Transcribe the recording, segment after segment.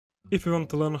If you want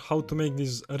to learn how to make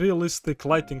these realistic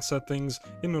lighting settings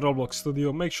in Roblox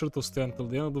Studio, make sure to stay until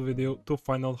the end of the video to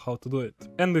find out how to do it.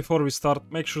 And before we start,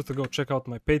 make sure to go check out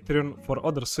my Patreon for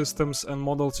other systems and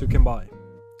models you can buy.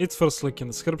 It's first link in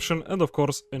the description, and of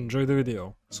course enjoy the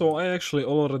video. So I actually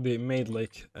already made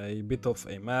like a bit of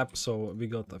a map, so we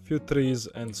got a few trees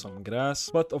and some grass,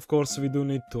 but of course we do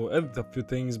need to edit a few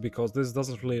things because this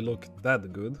doesn't really look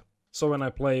that good. So when I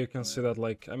play you can see that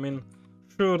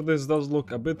sure, this does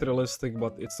look a bit realistic,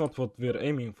 but it's not what we're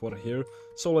aiming for here,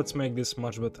 so let's make this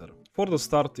much better. For the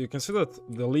start, you can see that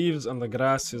the leaves and the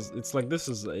grass this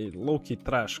is a low-key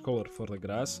trash color for the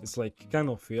grass. It's like kind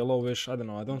of yellowish, I don't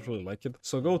know, I don't really like it.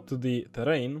 So go to the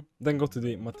terrain, then go to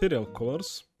the material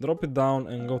colors, drop it down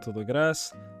and go to the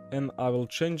grass, and I will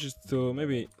change it to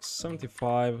maybe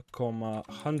 75,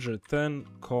 110,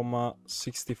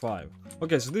 65.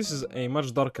 Okay, so this is a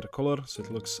much darker color, so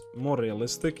it looks more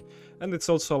realistic, and it's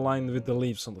also aligned with the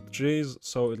leaves on the trees,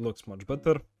 so it looks much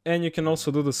better. And you can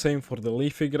also do the same for the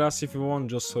leafy grass if you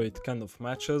want, just so it kind of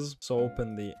matches. So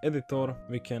open the editor,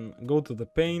 we can go to the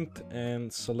paint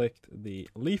and select the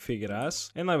leafy grass,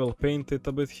 and I will paint it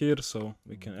a bit here so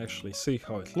we can actually see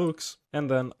how it looks. And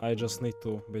then I just need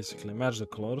to basically match the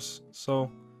colors,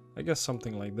 so I guess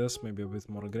something like this, maybe a bit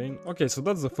more green. Okay, so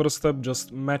that's the first step,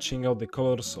 just matching out the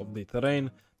colors of the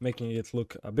terrain, making it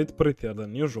look a bit prettier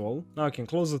than usual. Now I can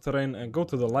close the terrain and go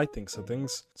to the lighting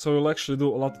settings. So we'll actually do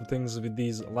a lot of things with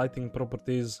these lighting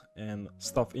properties and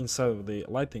stuff inside of the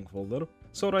lighting folder.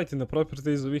 So right in the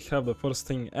properties we have the first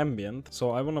thing, ambient.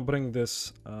 So I want to bring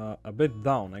this a bit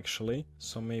down actually,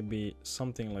 so maybe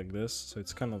something like this, so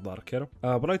it's kind of darker.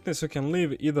 Brightness you can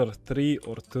leave either 3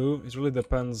 or 2, it really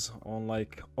depends on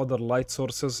like other light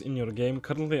sources in your game.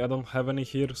 Currently I don't have any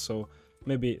here, so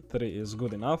maybe 3 is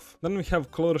good enough. Then we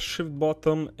have color shift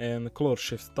bottom and color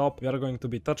shift top. We are going to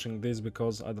be touching this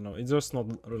because, I don't know, it's just not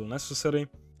really necessary.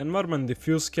 Environment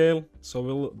diffuse scale, so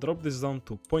we'll drop this down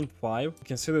to 0.5. You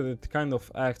can see that it kind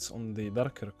of acts on the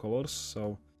darker colors,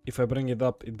 so if I bring it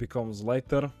up it becomes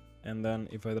lighter, and then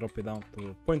if I drop it down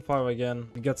to 0.5 again,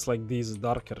 it gets like these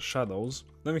darker shadows.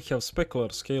 Then we have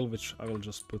specular scale, which I will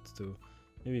just put to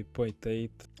maybe 0.8.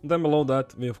 Then below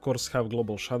that we of course have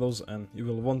global shadows, and you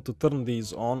will want to turn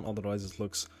these on, otherwise it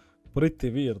looks pretty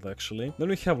weird actually. Then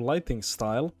we have lighting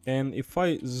style, and if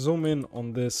I zoom in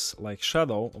on this like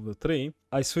shadow of the tree,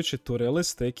 I switch it to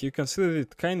realistic, you can see that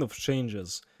it kind of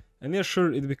changes. And yeah,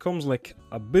 sure, it becomes like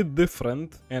a bit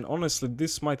different, and honestly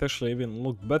this might actually even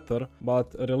look better,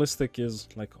 but realistic is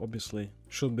like obviously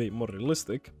should be more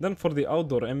realistic. Then for the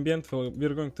outdoor ambient,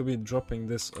 we're going to be dropping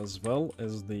this as well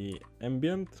as the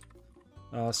ambient.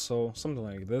 So something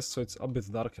like this, so it's a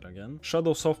bit darker again.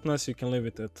 Shadow softness, you can leave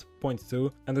it at 0.2,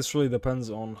 and this really depends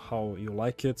on how you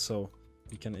like it, so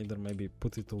you can either maybe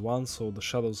put it to 1 so the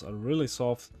shadows are really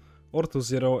soft, or to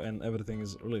 0 and everything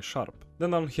is really sharp.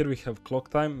 Then down here we have clock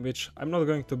time, which I'm not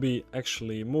going to be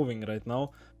actually moving right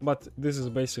now, but this is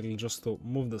basically just to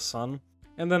move the sun.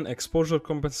 And then exposure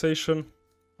compensation,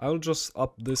 I'll just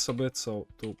up this a bit, so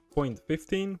to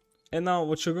 0.15. And now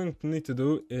what you're going to need to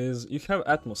do is you have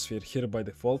atmosphere here by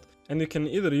default, and you can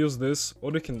either use this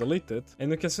or you can delete it,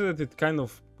 and you can see that it kind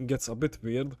of gets a bit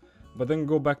weird. But then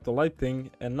go back to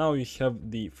lighting, and now you have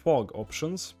the fog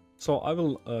options. So I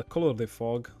will color the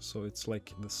fog, so it's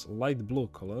like this light blue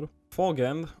color. Fog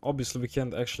end, obviously we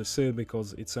can't actually see it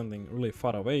because it's ending really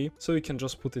far away, so you can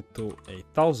just put it to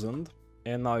 1000.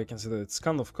 And now you can see that it's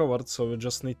kind of covered, so we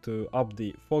just need to up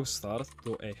the fog start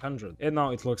to 100. And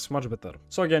now it looks much better.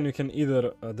 So again, you can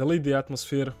either delete the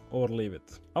atmosphere or leave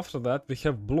it. After that, we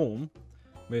have bloom,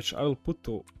 which I will put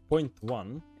to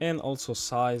 0.1, and also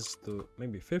size to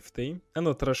maybe 50, and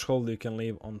the threshold you can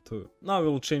leave on 2. Now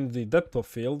we'll change the depth of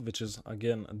field, which is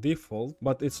again default,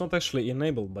 but it's not actually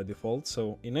enabled by default,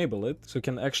 so enable it, so you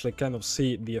can actually kind of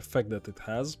see the effect that it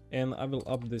has. And I will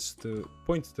up this to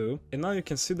 0.2, and now you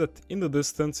can see that in the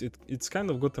distance it's kind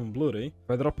of gotten blurry.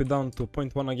 If I drop it down to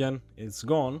 0.1 again, it's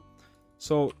gone.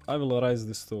 So I will raise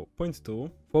this to 0.2,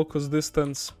 focus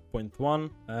distance 0.1,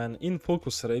 and in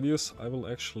focus radius I will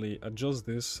actually adjust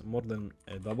this more than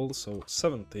a double, so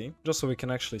 70, just so we can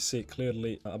actually see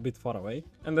clearly a bit far away.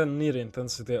 And then near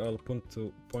intensity I'll put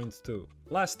to 0.2.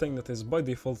 Last thing that is by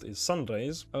default is sun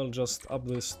rays. I'll just up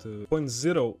this to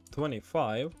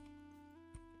 0.025.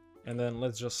 And then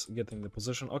let's just get in the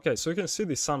position. Okay, so you can see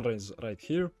the sun rays right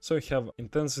here. So we have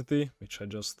intensity, which I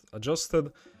just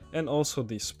adjusted, and also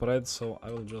the spread, so I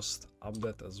will just up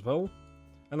that as well.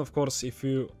 And of course, if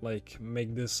you like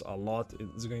make this a lot,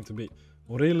 it's going to be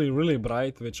really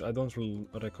bright, which I don't really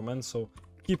recommend, so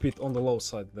keep it on the low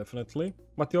side, definitely.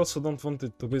 But you also don't want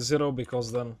it to be 0,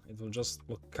 because then it will just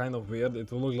look kind of weird.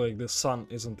 It will look like the sun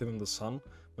isn't even the sun,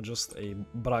 but just a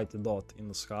bright dot in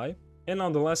the sky. And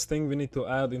now the last thing we need to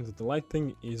add into the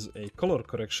lighting is a color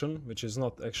correction, which is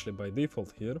not actually by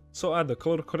default here. So add the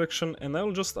color correction, and I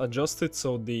will just adjust it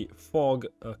so the fog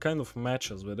kind of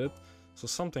matches with it. So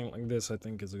something like this I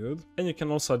think is good. And you can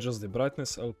also adjust the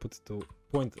brightness. I'll put it to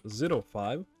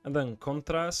 0.05, and then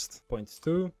contrast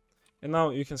 0.2. And now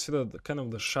you can see that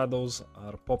the shadows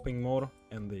are popping more,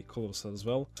 and the colors as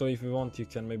well. So if you want, you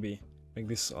can maybe make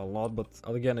this a lot, but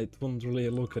again, it won't really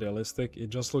look realistic. It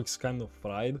just looks kind of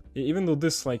fried. Even though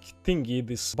this thingy,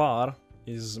 this bar,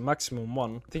 is maximum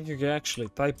 1, I think you can actually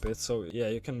type it, so yeah,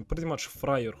 you can pretty much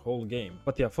fry your whole game.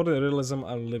 But yeah, for the realism,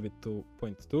 I'll leave it to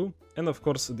 0.2. And of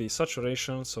course the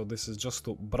saturation, so this is just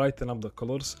to brighten up the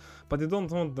colors, but you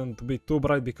don't want them to be too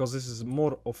bright, because this is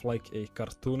more of like a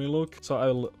cartoony look, so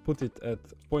I'll put it at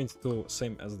 0.2,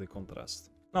 same as the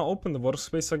contrast. Now open the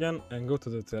workspace again and go to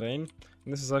the terrain.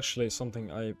 And this is actually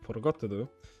something I forgot to do.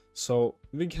 So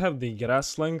we have the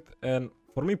grass length, and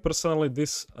for me personally,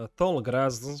 this tall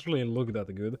grass doesn't really look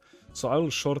that good, so I will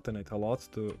shorten it a lot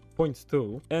to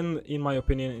 0.2, and in my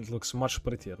opinion it looks much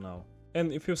prettier now.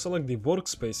 And if you select the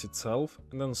workspace itself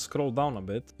and then scroll down a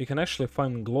bit, you can actually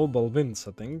find global wind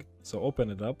setting, so open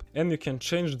it up, and you can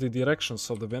change the directions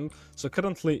of the wind. So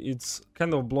currently it's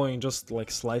kind of blowing just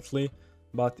slightly,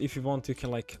 but if you want you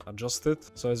can adjust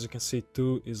it. So as you can see,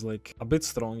 2 is a bit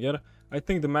stronger. I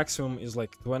think the maximum is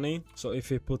 20, so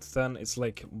if you put 10, it's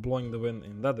blowing the wind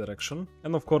in that direction.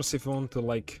 And of course, if you want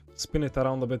to spin it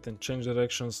around a bit and change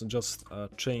directions, just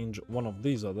change one of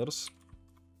these others.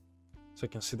 So you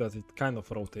can see that it kind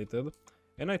of rotated.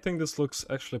 And I think this looks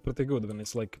actually pretty good when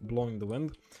it's blowing the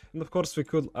wind. And of course we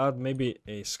could add maybe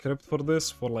a script for this,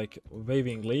 for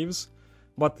waving leaves.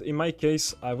 But in my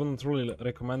case, I wouldn't really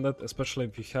recommend that, especially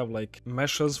if you have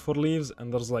meshes for leaves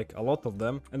and there's a lot of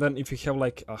them. And then if you have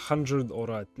 100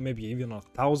 or maybe even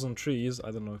 1,000 trees,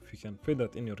 I don't know if you can fit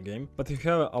that in your game. But if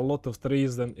you have a lot of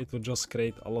trees, then it would just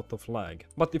create a lot of lag.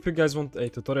 But if you guys want a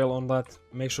tutorial on that,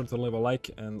 make sure to leave a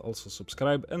like and also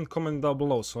subscribe and comment down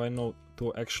below so I know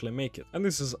to actually make it. And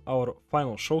this is our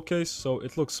final showcase, so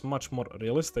it looks much more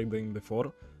realistic than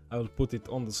before. I will put it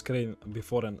on the screen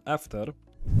before and after.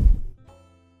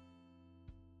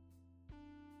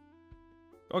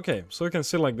 Okay, so you can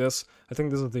see this. I think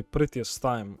this is the prettiest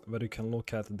time where you can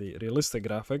look at the realistic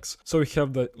graphics. So we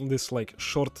have this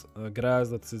short grass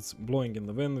that is blowing in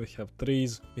the wind, we have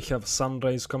trees, we have sun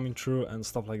rays coming through and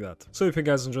stuff like that. So if you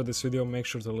guys enjoyed this video, make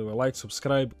sure to leave a like,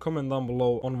 subscribe, comment down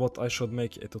below on what I should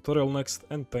make a tutorial next,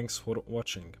 and thanks for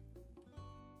watching.